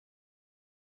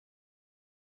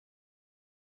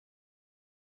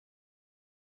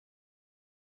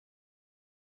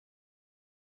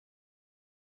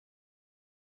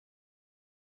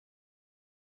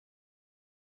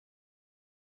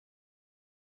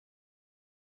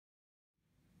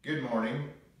Good morning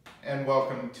and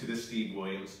welcome to the Steve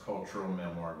Williams Cultural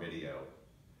Memoir video.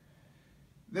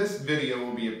 This video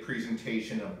will be a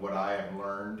presentation of what I have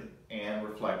learned and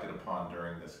reflected upon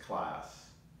during this class.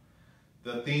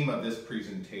 The theme of this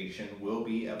presentation will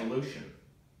be evolution,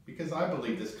 because I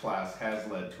believe this class has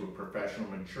led to a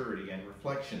professional maturity and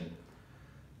reflection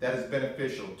that is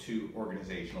beneficial to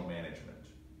organizational management.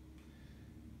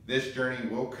 This journey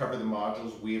will cover the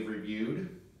modules we have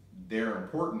reviewed, their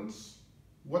importance,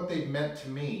 what they've meant to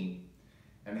me,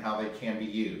 and how they can be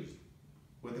used,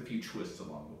 with a few twists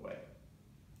along the way.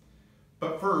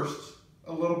 But first,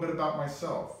 a little bit about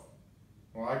myself.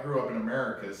 Well, I grew up in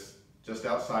Americus, just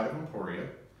outside of Emporia,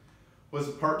 was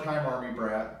a part-time Army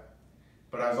brat,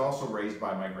 but I was also raised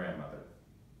by my grandmother.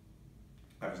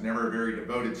 I was never a very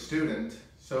devoted student,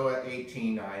 so at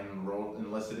 18 I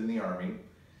enlisted in the Army,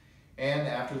 and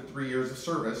after 3 years of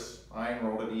service, I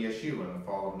enrolled at ESU in the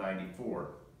fall of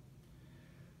 '94.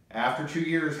 After 2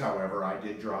 years, however, I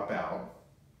did drop out,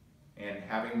 and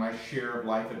having my share of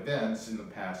life events in the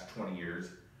past 20 years,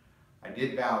 I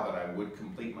did vow that I would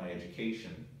complete my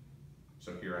education,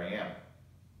 so here I am.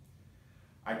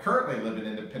 I currently live in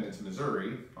Independence,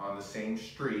 Missouri, on the same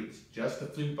streets, just a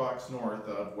few blocks north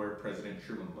of where President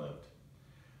Truman lived.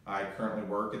 I currently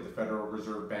work at the Federal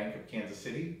Reserve Bank of Kansas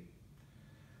City.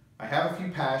 I have a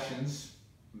few passions,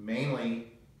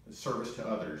 mainly service to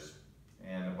others,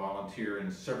 and I volunteer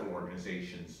in several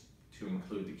organizations to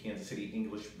include the Kansas City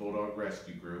English Bulldog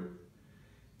Rescue Group,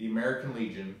 the American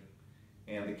Legion,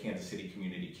 and the Kansas City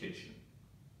Community Kitchen.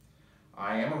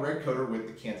 I am a red coater with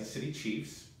the Kansas City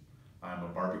Chiefs. I'm a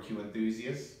barbecue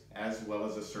enthusiast, as well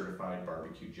as a certified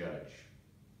barbecue judge.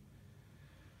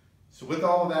 So with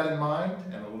all of that in mind,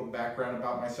 and a little background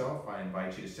about myself, I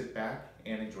invite you to sit back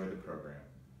and enjoy the program.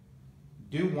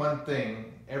 Do one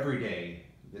thing every day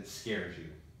that scares you.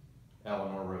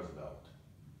 Eleanor Roosevelt.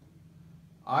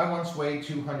 I once weighed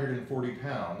 240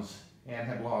 pounds and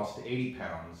had lost 80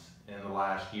 pounds in the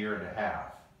last year and a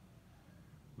half.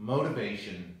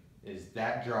 Motivation is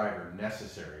that driver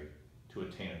necessary to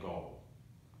attain a goal.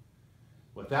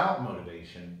 Without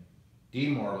motivation,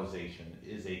 demoralization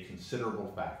is a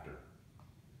considerable factor.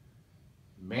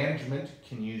 Management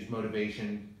can use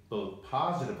motivation both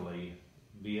positively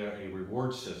via a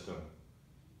reward system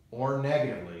or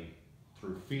negatively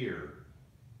through fear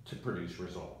to produce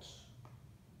results.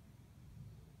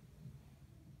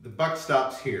 The buck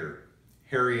stops here.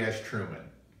 Harry S. Truman.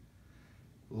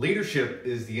 Leadership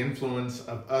is the influence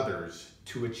of others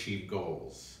to achieve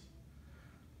goals.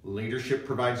 Leadership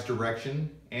provides direction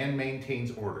and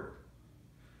maintains order.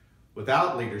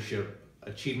 Without leadership,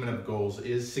 achievement of goals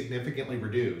is significantly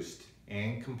reduced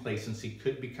and complacency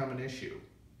could become an issue.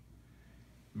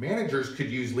 Managers could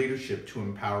use leadership to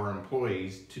empower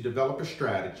employees to develop a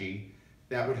strategy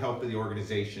that would help the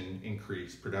organization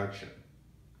increase production.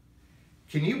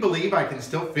 Can you believe I can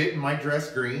still fit in my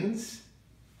dress greens?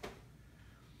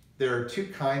 There are two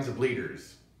kinds of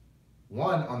leaders.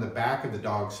 One on the back of the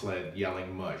dog sled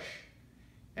yelling mush,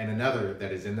 and another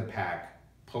that is in the pack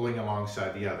pulling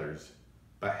alongside the others,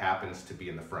 but happens to be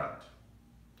in the front.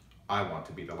 I want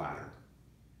to be the latter.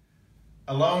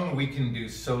 Alone we can do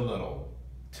so little.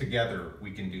 Together,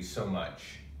 we can do so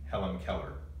much. Helen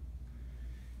Keller.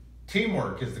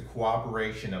 Teamwork is the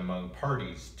cooperation among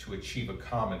parties to achieve a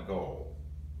common goal.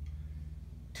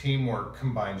 Teamwork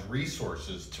combines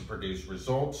resources to produce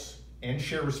results and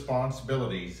share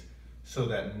responsibilities so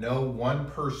that no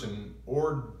one person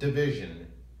or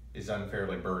division is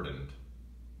unfairly burdened.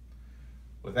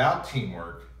 Without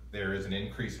teamwork, there is an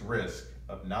increased risk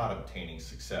of not obtaining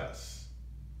success.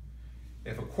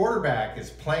 If a quarterback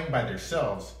is playing by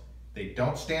themselves, they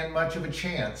don't stand much of a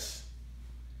chance.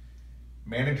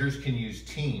 Managers can use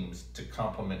teams to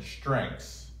complement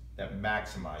strengths that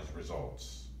maximize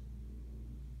results.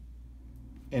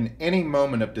 In any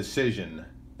moment of decision,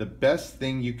 the best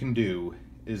thing you can do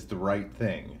is the right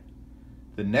thing.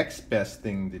 The next best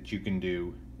thing that you can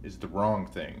do is the wrong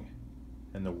thing.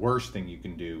 And the worst thing you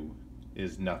can do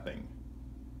is nothing.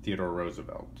 Theodore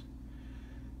Roosevelt.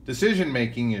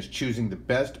 Decision-making is choosing the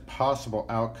best possible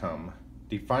outcome,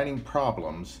 defining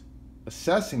problems,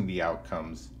 assessing the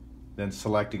outcomes, then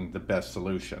selecting the best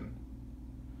solution.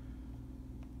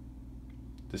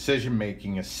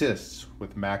 Decision-making assists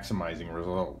with maximizing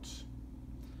results.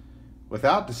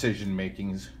 Without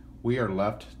decision-makings, we are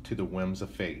left to the whims of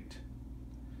fate.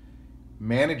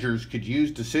 Managers could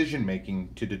use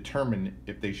decision-making to determine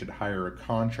if they should hire a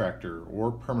contractor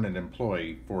or permanent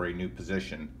employee for a new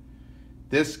position.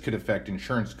 This could affect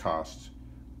insurance costs,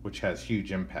 which has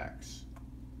huge impacts.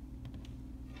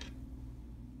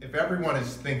 If everyone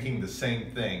is thinking the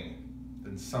same thing, the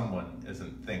then someone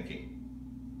isn't thinking.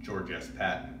 George S.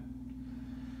 Patton.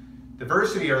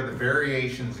 Diversity are the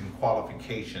variations and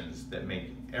qualifications that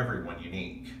make everyone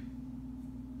unique.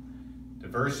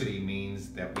 Diversity means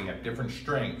that we have different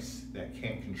strengths that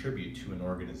can contribute to an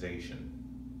organization.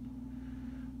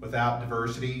 Without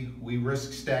diversity, we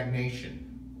risk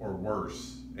stagnation, or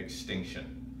worse,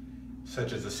 extinction,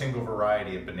 such as a single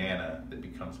variety of banana that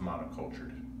becomes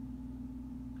monocultured.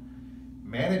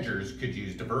 Managers could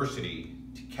use diversity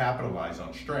to capitalize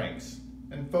on strengths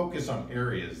and focus on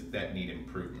areas that need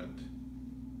improvement.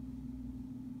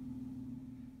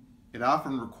 It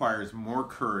often requires more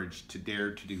courage to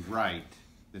dare to do right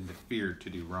than to fear to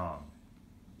do wrong.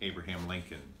 Abraham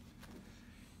Lincoln.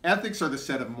 Ethics are the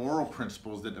set of moral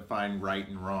principles that define right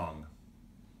and wrong.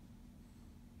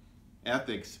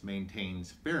 Ethics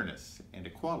maintains fairness and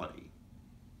equality.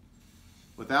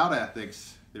 Without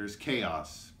ethics, there's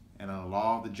chaos and a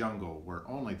law of the jungle where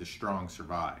only the strong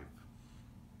survive.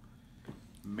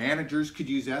 Managers could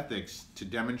use ethics to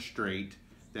demonstrate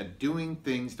that doing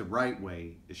things the right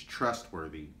way is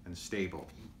trustworthy and stable,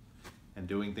 and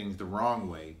doing things the wrong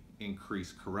way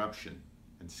increase corruption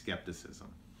and skepticism.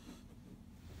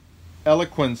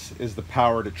 Eloquence is the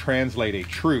power to translate a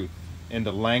truth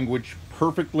into language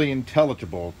perfectly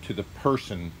intelligible to the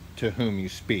person to whom you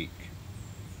speak.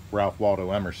 Ralph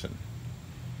Waldo Emerson.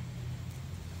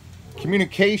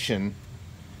 Communication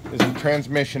is the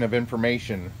transmission of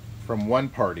information from one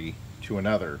party to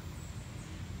another.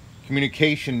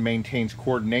 Communication maintains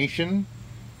coordination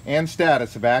and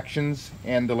status of actions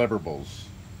and deliverables.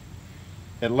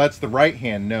 It lets the right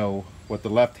hand know what the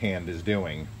left hand is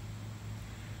doing.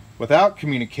 Without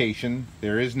communication,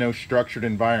 there is no structured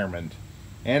environment,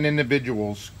 and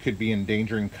individuals could be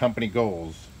endangering company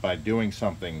goals by doing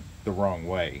something the wrong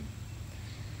way.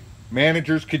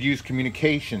 Managers could use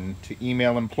communication to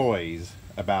email employees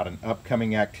about an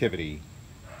upcoming activity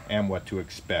and what to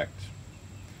expect.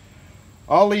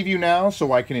 I'll leave you now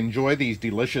so I can enjoy these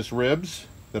delicious ribs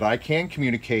that I can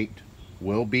communicate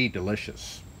will be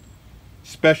delicious.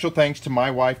 Special thanks to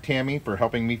my wife Tammy for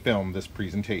helping me film this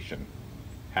presentation.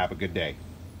 Have a good day.